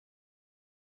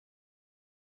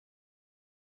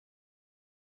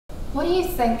What do you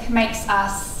think makes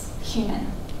us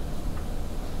human?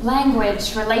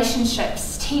 Language,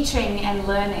 relationships, teaching and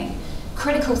learning,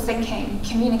 critical thinking,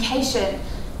 communication.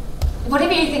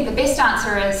 Whatever you think the best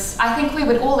answer is, I think we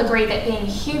would all agree that being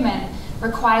human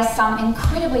requires some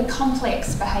incredibly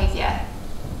complex behaviour.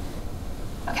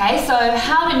 Okay, so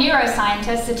how do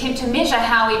neuroscientists attempt to measure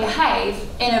how we behave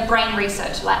in a brain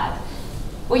research lab?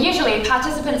 Well, usually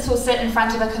participants will sit in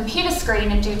front of a computer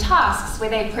screen and do tasks where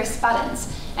they press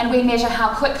buttons, and we measure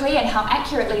how quickly and how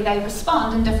accurately they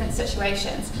respond in different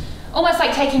situations, almost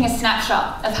like taking a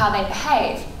snapshot of how they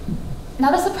behave.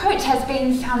 Now, this approach has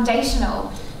been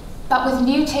foundational, but with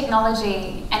new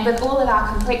technology and with all of our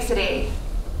complexity,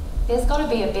 there's got to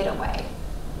be a better way.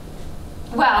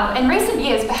 Well, in recent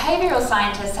years, behavioural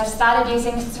scientists have started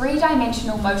using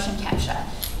three-dimensional motion capture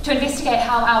to investigate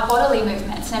how our bodily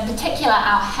movements, and in particular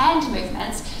our hand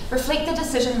movements, reflect the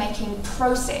decision-making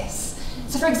process.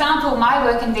 So for example, my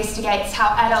work investigates how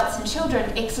adults and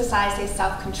children exercise their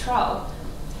self-control.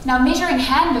 Now, measuring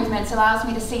hand movements allows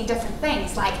me to see different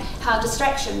things, like how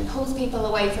distraction pulls people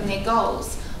away from their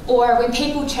goals, or when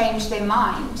people change their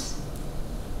mind.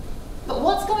 But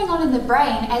what's going on in the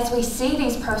brain as we see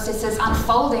these processes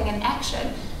unfolding in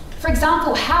action? For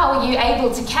example, how are you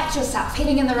able to catch yourself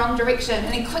heading in the wrong direction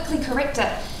and then quickly correct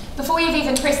it before you've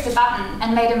even pressed the button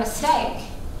and made a mistake?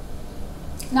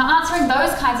 Now, answering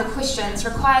those kinds of questions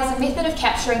requires a method of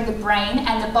capturing the brain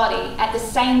and the body at the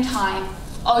same time,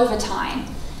 over time.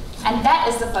 And that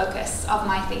is the focus of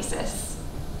my thesis.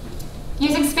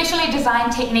 Using specially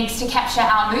designed techniques to capture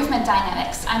our movement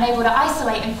dynamics, I'm able to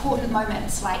isolate important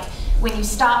moments like when you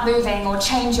start moving or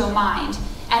change your mind.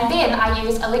 And then I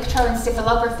use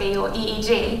electroencephalography, or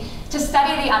EEG, to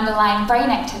study the underlying brain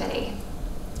activity.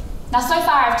 Now, so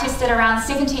far I've tested around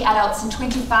 70 adults and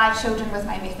 25 children with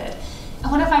my method.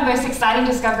 And one of my most exciting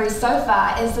discoveries so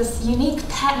far is this unique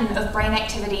pattern of brain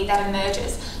activity that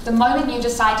emerges the moment you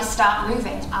decide to start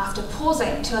moving after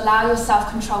pausing to allow your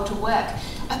self-control to work.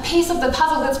 A piece of the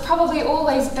puzzle that's probably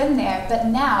always been there, but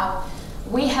now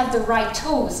we have the right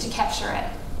tools to capture it.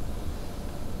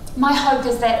 My hope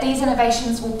is that these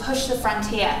innovations will push the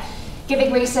frontier,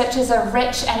 giving researchers a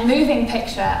rich and moving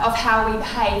picture of how we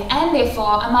behave, and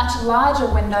therefore a much larger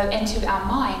window into our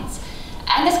minds.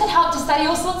 And this can help to study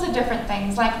all sorts of different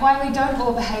things, like why we don't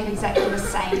all behave exactly the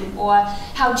same, or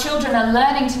how children are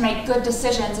learning to make good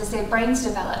decisions as their brains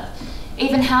develop,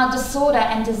 even how disorder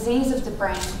and disease of the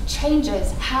brain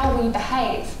changes how we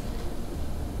behave.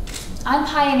 I'm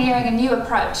pioneering a new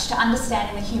approach to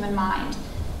understanding the human mind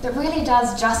that really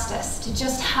does justice to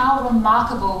just how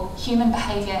remarkable human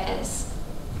behaviour is.